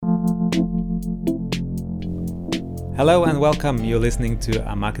Hello and welcome. You're listening to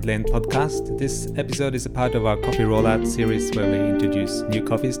a Market Lane podcast. This episode is a part of our coffee rollout series where we introduce new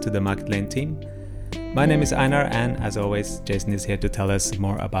coffees to the Market Lane team. My name is Einar, and as always, Jason is here to tell us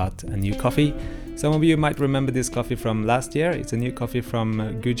more about a new coffee. Some of you might remember this coffee from last year. It's a new coffee from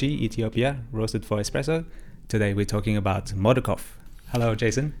Guji, Ethiopia, roasted for espresso. Today we're talking about Mordakov. Hello,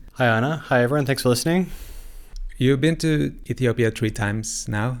 Jason. Hi, Einar. Hi, everyone. Thanks for listening. You've been to Ethiopia 3 times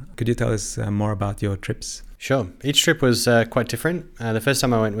now. Could you tell us more about your trips? Sure. Each trip was quite different. The first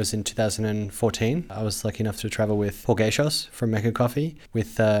time I went was in 2014. I was lucky enough to travel with Paul Gayshos from Mecca Coffee,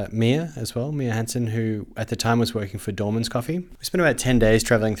 with Mia as well, Mia Hansen, who at the time was working for Dorman's Coffee. We spent about 10 days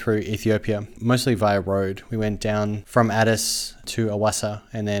traveling through Ethiopia, mostly via road. We went down from Addis to Awassa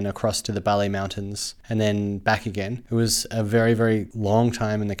and then across to the Bali Mountains and then back again. It was a very, very long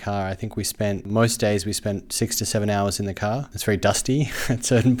time in the car. I think most days we spent 6 to 7 hours in the car. It's very dusty at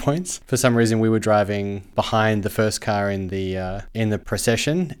certain points. For some reason, we were driving behind the first car in the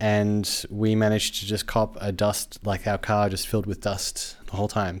procession, and we managed to just cop a dust, like our car just filled with dust the whole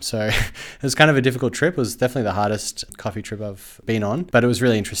time. So it was kind of a difficult trip. It was definitely the hardest coffee trip I've been on, but it was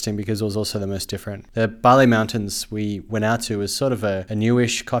really interesting because it was also the most different. The Bali Mountains we went out to was sort of a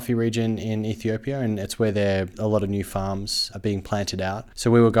newish coffee region in Ethiopia, and it's where a lot of new farms are being planted out. So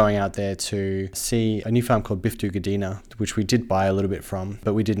we were going out there to see a new farm called Biftu Gadina, which we did buy a little bit from,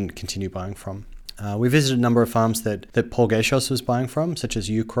 but we didn't continue buying from. We visited a number of farms that Paul Gayshos was buying from, such as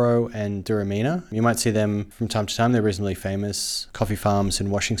Ukro and Duramina. You might see them from time to time. They're reasonably famous coffee farms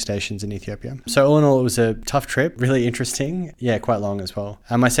and washing stations in Ethiopia. So all in all, it was a tough trip, really interesting. Yeah, quite long as well.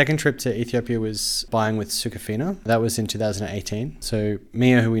 My second trip to Ethiopia was buying with Sukafina. That was in 2018. So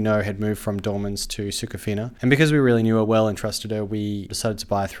Mia, who we know, had moved from Dorman's to Sukafina. And because we really knew her well and trusted her, we decided to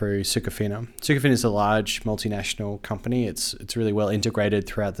buy through Sukafina. Sukafina is a large multinational company. It's really well integrated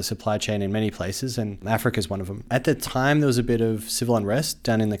throughout the supply chain in many places, and Africa is one of them. At the time, there was a bit of civil unrest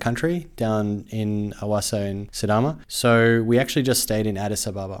down in the country, down in Awassa and Sidama. So we actually just stayed in Addis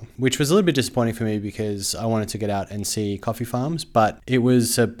Ababa, which was a little bit disappointing for me because I wanted to get out and see coffee farms. But it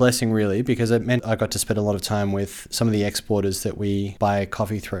was a blessing, really, because it meant I got to spend a lot of time with some of the exporters that we buy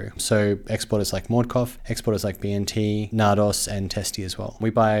coffee through. So exporters like Mordkov, exporters like BNT, Nardos, and Testi as well. We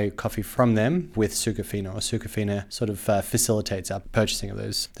buy coffee from them with Sukafina, or Sukafina sort of facilitates our purchasing of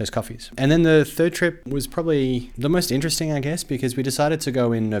those coffees. And then the third trip was probably the most interesting, I guess, because we decided to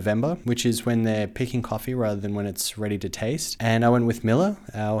go in November, which is when they're picking coffee rather than when it's ready to taste. And I went with Mila,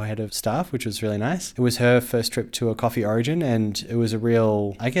 our head of staff, which was really nice. It was her first trip to a coffee origin, and it was a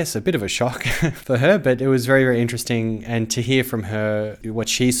bit of a shock for her, but it was very, very interesting. And to hear from her what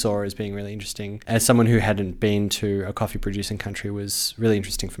she saw as being really interesting as someone who hadn't been to a coffee producing country was really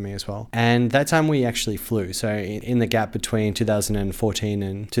interesting for me as well. And that time we actually flew. So in the gap between 2014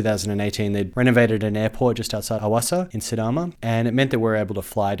 and 2018, they'd renovated an airport just outside Awassa in Sidama, and it meant that we were able to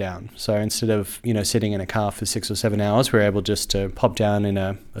fly down. So instead of sitting in a car for 6 or 7 hours, we were able just to pop down in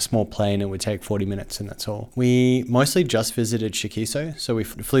a small plane. It would take 40 minutes, and that's all. We mostly just visited Shikiso, so we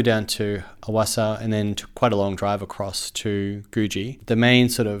flew down to Awassa and then took quite a long drive across to Guji. The main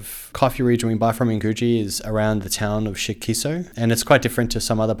sort of coffee region we buy from in Guji is around the town of Shikiso, and it's quite different to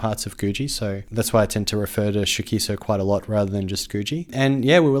some other parts of Guji, so that's why I tend to refer to Shikiso quite a lot rather than just Guji. And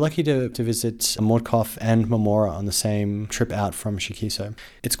yeah, we were lucky to visit Mordkov and Marmora on the same trip out from Shikiso.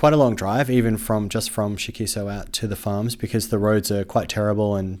 It's quite a long drive, even from Shikiso out to the farms, because the roads are quite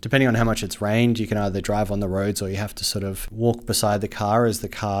terrible, and depending on how much it's rained, you can either drive on the roads or you have to sort of walk beside the car as the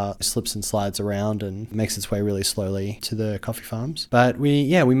car slips and slides around and makes its way really slowly to the coffee farms. But we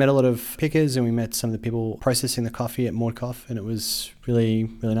met a lot of pickers, and we met some of the people processing the coffee at Mordkov, and it was really,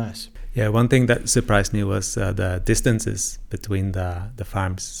 really nice. Yeah, one thing that surprised me was the distances between the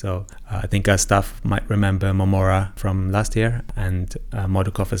farms. So I think our staff might remember Marmora from last year and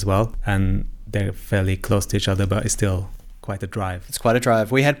Mordakov as well. And they're fairly close to each other, but it's still quite a drive. It's quite a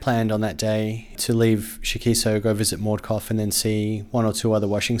drive. We had planned on that day to leave Shikiso, go visit Mordkov, and then see 1 or 2 other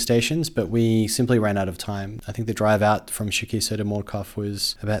washing stations, but we simply ran out of time. I think the drive out from Shikiso to Mordkov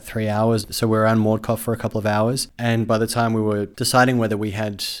was about 3 hours, so we were around Mordkov for a couple of hours, and by the time we were deciding whether we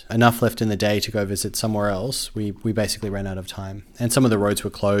had enough left in the day to go visit somewhere else, we basically ran out of time. And some of the roads were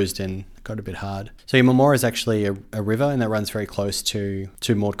closed and got a bit hard. So Marmora is actually a river, and that runs very close to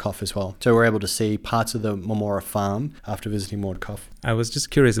Mordkov as well. So we're able to see parts of the Marmora farm after visiting Mordkov. I was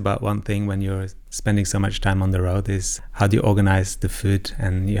just curious about one thing when you're spending so much time on the road is how do you organize the food,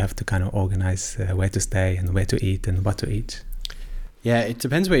 and you have to kind of organize where to stay and where to eat and what to eat. Yeah, it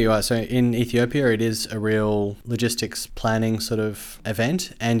depends where you are. So in Ethiopia, it is a real logistics planning sort of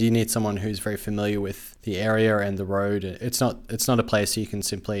event, and you need someone who's very familiar with the area and the road. It's not a place you can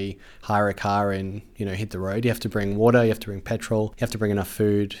simply hire a car and, hit the road. You have to bring water, you have to bring petrol, you have to bring enough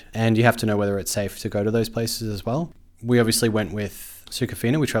food, and you have to know whether it's safe to go to those places as well. We obviously went with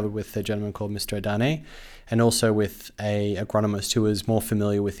Sukafina. We traveled with a gentleman called Mr. Adane, and also with a agronomist who was more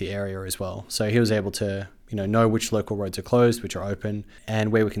familiar with the area as well. So he was able to know which local roads are closed, which are open,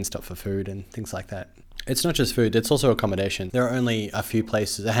 and where we can stop for food and things like that. It's not just food, it's also accommodation. There are only a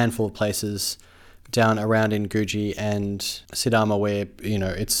handful of places down around in Guji and Sidama where,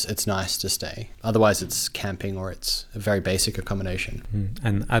 it's nice to stay. Otherwise, it's camping or it's a very basic accommodation.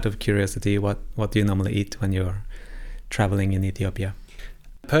 And out of curiosity, what do you normally eat when you're traveling in Ethiopia?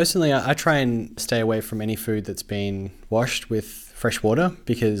 Personally, I try and stay away from any food that's been washed with fresh water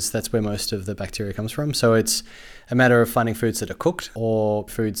because that's where most of the bacteria comes from. So it's a matter of finding foods that are cooked or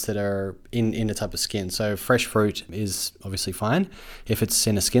foods that are in a type of skin. So fresh fruit is obviously fine if it's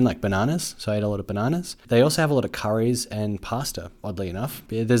in a skin, like bananas. So I ate a lot of bananas. They also have a lot of curries and pasta, oddly enough.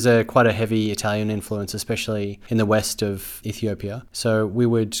 There's quite a heavy Italian influence, especially in the west of Ethiopia. So we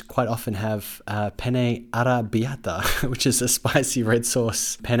would quite often have penne arrabbiata, which is a spicy red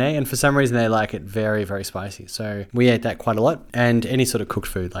sauce penne. And for some reason, they like it very, very spicy. So we ate that quite a lot. And any sort of cooked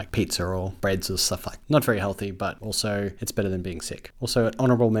food like pizza or breads or stuff like that. Not very healthy, but also it's better than being sick. Also, an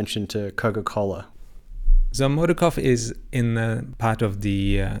honorable mention to Coca-Cola. So Modukov is in part of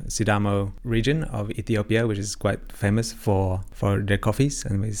the Sidamo region of Ethiopia, which is quite famous for their coffees.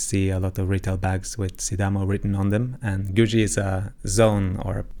 And we see a lot of retail bags with Sidamo written on them. And Guji is a zone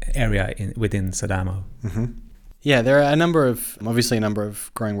or area within Sidamo. Mm-hmm. Yeah, there are a number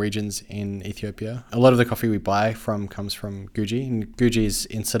of growing regions in Ethiopia. A lot of the coffee we buy comes from Guji, and Guji is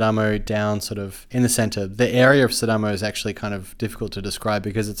in Sidamo down sort of in the center. The area of Sidamo is actually kind of difficult to describe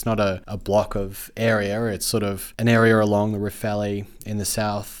because it's not a block of area. It's sort of an area along the Rift Valley in the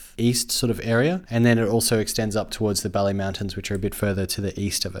southeast sort of area, and then it also extends up towards the Bali Mountains, which are a bit further to the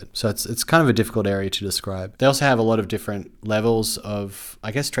east of it. So it's kind of a difficult area to describe. They also have a lot of different levels of,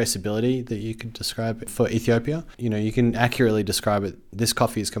 I guess, traceability that you could describe for Ethiopia. You can accurately describe it. This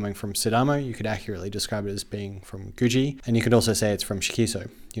coffee is coming from Sidamo. You could accurately describe it as being from Guji, and you could also say it's from Shikiso.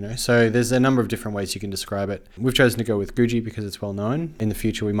 So there's a number of different ways you can describe it. We've chosen to go with Guji because it's well known. In the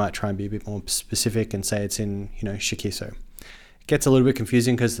future, we might try and be a bit more specific and say it's in, Shikiso. Gets a little bit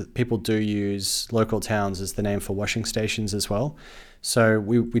confusing because people do use local towns as the name for washing stations as well. So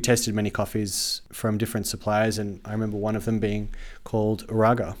we tested many coffees from different suppliers, and I remember one of them being called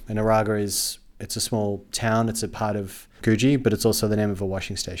Uraga. And Uraga it's a small town, it's a part of Guji, but it's also the name of a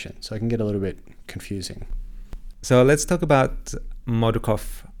washing station. So it can get a little bit confusing. So let's talk about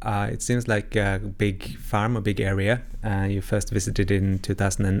Modukov. It seems like a big farm, a big area. You first visited in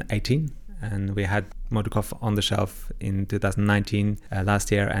 2018. And we had Modukov on the shelf in 2019,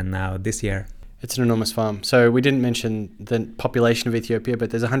 last year, and now this year. It's an enormous farm. So we didn't mention the population of Ethiopia, but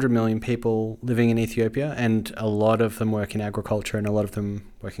there's 100 million people living in Ethiopia, and a lot of them work in agriculture and a lot of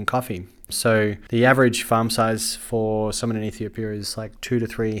them work in coffee. So the average farm size for someone in Ethiopia is like 2 to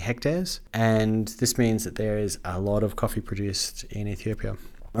 3 hectares, and this means that there is a lot of coffee produced in Ethiopia.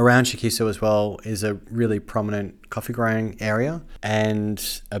 Around Shikiso as well is a really prominent coffee growing area,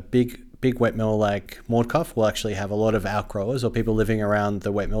 and a big wet mill like Mordkov will actually have a lot of outgrowers or people living around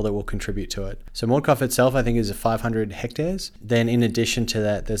the wet mill that will contribute to it. So Mordkov itself, I think, is 500 hectares. Then in addition to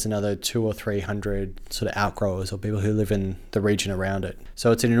that, there's another 200 or 300 sort of outgrowers or people who live in the region around it.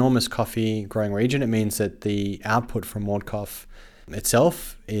 So it's an enormous coffee growing region. It means that the output from Mordkov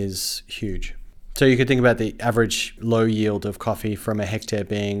itself is huge. So you could think about the average low yield of coffee from a hectare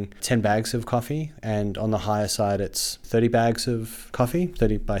being 10 bags of coffee, and on the higher side it's 30 bags of coffee,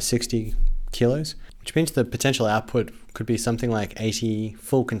 30 by 60 kilos, which means the potential output could be something like 80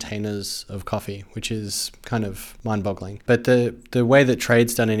 full containers of coffee, which is kind of mind-boggling. But the way that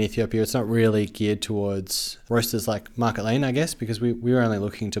trade's done in Ethiopia, it's not really geared towards roasters like Market Lane, I guess, because we were only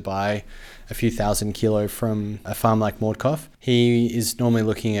looking to buy a few thousand kilo from a farm like Mordkov. He is normally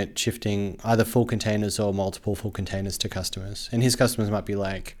looking at shifting either full containers or multiple full containers to customers. And his customers might be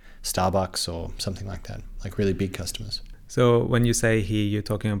like Starbucks or something like that, like really big customers. So when you say he, you're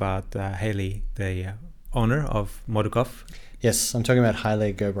talking about Haley, the owner of Modukov? Yes, I'm talking about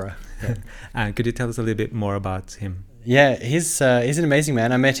Haile Gerbera. Yeah. Could you tell us a little bit more about him? Yeah, he's an amazing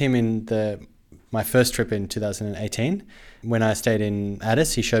man. I met him in my first trip in 2018. When I stayed in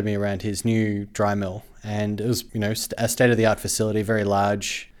Addis, he showed me around his new dry mill. And it was, a state-of-the-art facility, very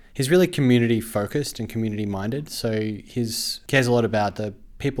large. He's really community-focused and community-minded. So he cares a lot about the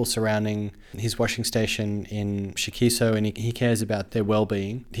people surrounding his washing station in Shikiso, and he cares about their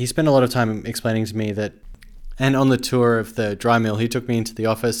well-being. He spent a lot of time explaining to me that, and on the tour of the dry mill, he took me into the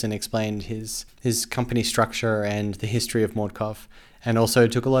office and explained his company structure and the history of Mordkov. And also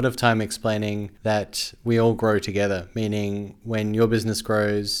took a lot of time explaining that we all grow together, meaning when your business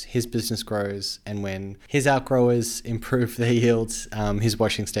grows, his business grows, and when his outgrowers improve their yields, his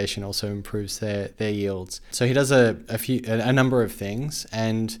washing station also improves their yields. So he does a number of things,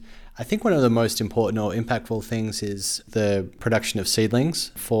 and I think one of the most important or impactful things is the production of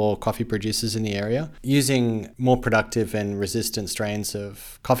seedlings for coffee producers in the area. Using more productive and resistant strains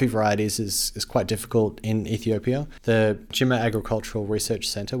of coffee varieties is quite difficult in Ethiopia. The Jimma Agricultural Research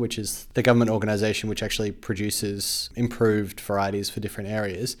Center, which is the government organization which actually produces improved varieties for different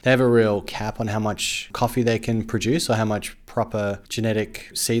areas, they have a real cap on how much coffee they can produce or how much proper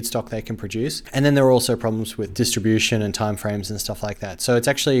genetic seed stock they can produce. And then there are also problems with distribution and timeframes and stuff like that. So it's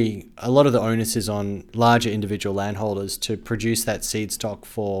actually a lot of the onus is on larger individual landholders to produce that seed stock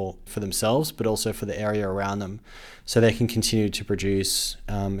for themselves, but also for the area around them, so they can continue to produce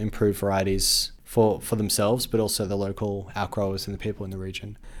improved varieties for themselves, but also the local outgrowers and the people in the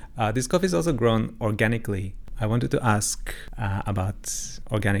region. This coffee is also grown organically. I wanted to ask about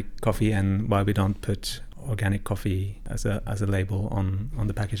organic coffee and why we don't put organic coffee as a label on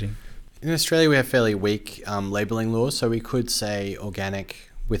the packaging. In Australia, we have fairly weak labeling laws, so we could say organic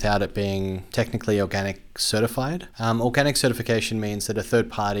without it being technically organic certified. Organic certification means that a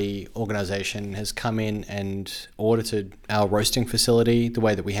third-party organisation has come in and audited our roasting facility, the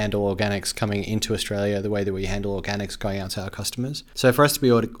way that we handle organics coming into Australia, the way that we handle organics going out to our customers. So for us to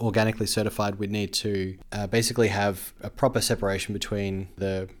be organically certified, we'd need to basically have a proper separation between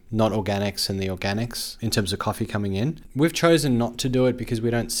the not organics and the organics in terms of coffee coming in. We've chosen not to do it because we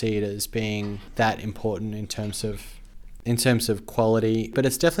don't see it as being that important in terms of quality, but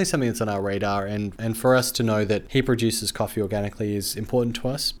it's definitely something that's on our radar, and for us to know that he produces coffee organically is important to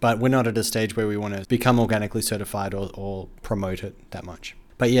us, but we're not at a stage where we want to become organically certified or promote it that much.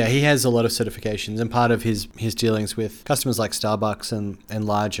 But yeah, he has a lot of certifications, and part of his dealings with customers like Starbucks and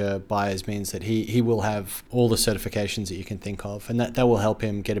larger buyers means that he will have all the certifications that you can think of, and that will help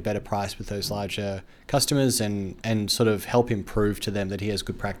him get a better price with those larger customers and sort of help him prove to them that he has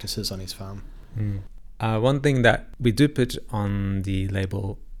good practices on his farm. One thing that we do put on the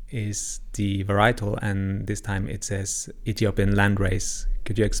label is the varietal, and this time it says Ethiopian Landrace.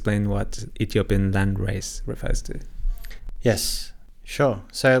 Could you explain what Ethiopian Landrace refers to? Yes. Sure.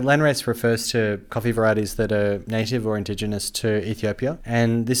 So Landrace refers to coffee varieties that are native or indigenous to Ethiopia,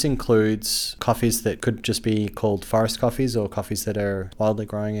 and this includes coffees that could just be called forest coffees or coffees that are wildly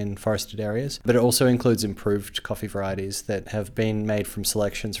growing in forested areas, but it also includes improved coffee varieties that have been made from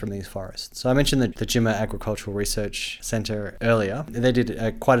selections from these forests. So I mentioned the Jimma Agricultural Research Center earlier. They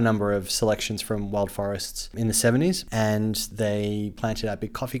did quite a number of selections from wild forests in the 70s, and they planted out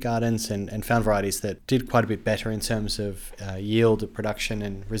big coffee gardens and found varieties that did quite a bit better in terms of yield, production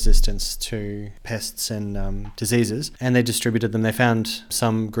and resistance to pests and diseases, and they distributed them. They found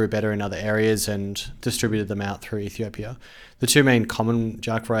some grew better in other areas and distributed them out through Ethiopia. The two main common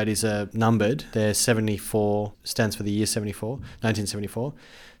Jark varieties are numbered. They're 74, stands for the year 1974,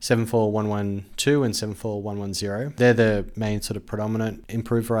 74112 and 74110. They're the main sort of predominant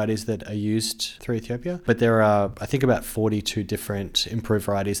improved varieties that are used through Ethiopia, but there are, I think, about 42 different improved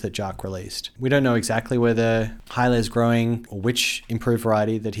varieties that Jark released. We don't know exactly whether Haile's growing or which improved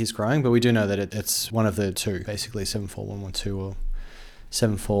variety that he's growing, but we do know that it's one of the two, basically 74112 or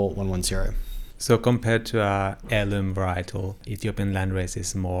 74110. So compared to our heirloom varietal, Ethiopian Landrace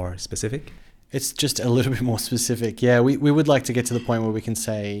is more specific? It's just a little bit more specific. Yeah, we would like to get to the point where we can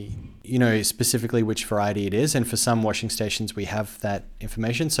say, specifically which variety it is. And for some washing stations, we have that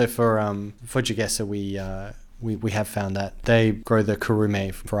information. So for Jigesa, we have found that. They grow the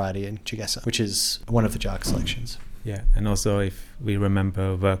Kurume variety in Jigesa, which is one of the Jark selections. Yeah, and also if we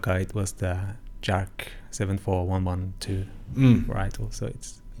remember Verka, it was the Jark 74112 varietal. So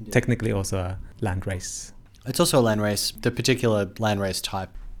it's technically also a Landrace. It's also a Landrace, the particular Landrace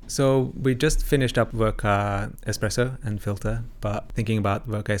type. So we just finished up Verka Espresso and Filter, but thinking about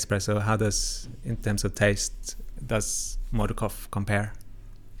Verka Espresso, how does, in terms of taste, does Mordkov compare?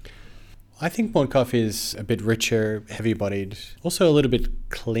 I think Mordkov is a bit richer, heavy-bodied, also a little bit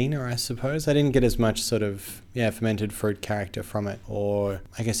cleaner, I suppose. I didn't get as much sort of, fermented fruit character from it, or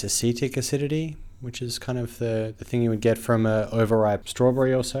I guess acetic acidity, which is kind of the thing you would get from an overripe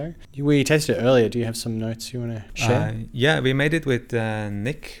strawberry or so. We tasted it earlier. Do you have some notes you want to share? Yeah, we made it with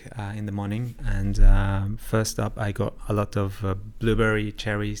Nick in the morning. And first up, I got a lot of blueberry,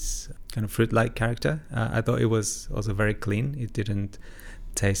 cherries, kind of fruit-like character. I thought it was also very clean. It didn't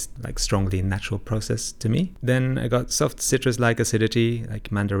taste like strongly natural process to me. Then I got soft citrus-like acidity,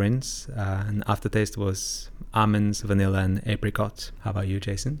 like mandarins, and aftertaste was almonds, vanilla, and apricot. How about you,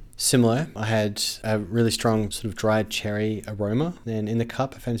 Jason? Similar. I had a really strong sort of dried cherry aroma. Then in the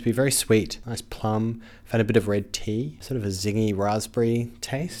cup, I found it to be very sweet, nice plum. I've had a bit of red tea, sort of a zingy raspberry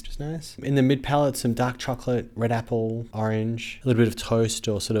taste, which is nice. In the mid palate, some dark chocolate, red apple, orange, a little bit of toast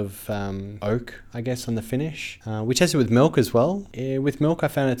or sort of oak, I guess, on the finish. We tasted with milk as well. With milk, I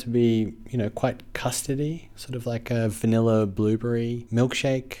found it to be, quite custardy, sort of like a vanilla blueberry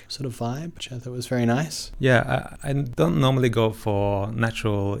milkshake sort of vibe, which I thought was very nice. Yeah, I don't normally go for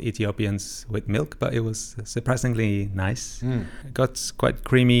natural Ethiopians with milk, but it was surprisingly nice. It got quite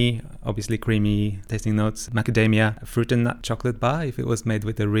creamy, obviously creamy tasting notes. Macadamia, fruit and nut chocolate bar if it was made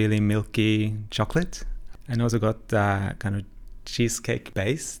with a really milky chocolate. And also got kind of cheesecake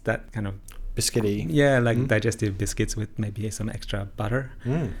base, that kind of biscuity. Yeah, like digestive biscuits with maybe some extra butter.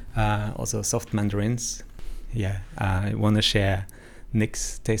 Also soft mandarins. Yeah, I want to share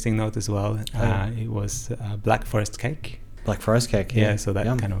Nick's tasting note as well. It was Black Forest cake. Black Forest cake, yeah. So that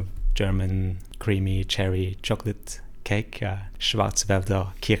kind of German creamy cherry chocolate cake,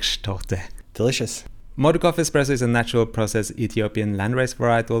 Schwarzwälder Kirschtorte. Delicious. Modokoff Espresso is a natural process Ethiopian landrace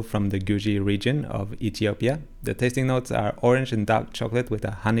varietal from the Guji region of Ethiopia. The tasting notes are orange and dark chocolate with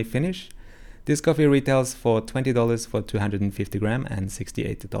a honey finish. This coffee retails for $20 for 250 gram and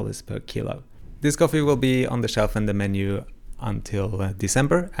 $68 per kilo. This coffee will be on the shelf and the menu until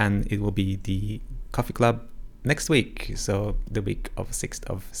December, and it will be the Coffee Club next week, so the week of 6th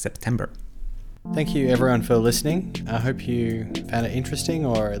of September. Thank you everyone for listening. I hope you found it interesting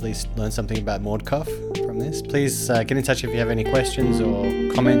or at least learned something about Modokoff from this. Please get in touch if you have any questions or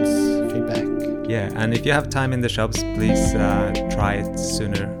comments, feedback. Yeah, and if you have time in the shops, please try it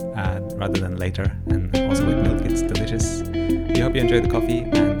sooner rather than later. And also with milk, it's delicious. We hope you enjoyed the coffee,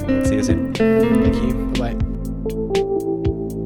 and we'll see you soon. Thank you. Bye-bye.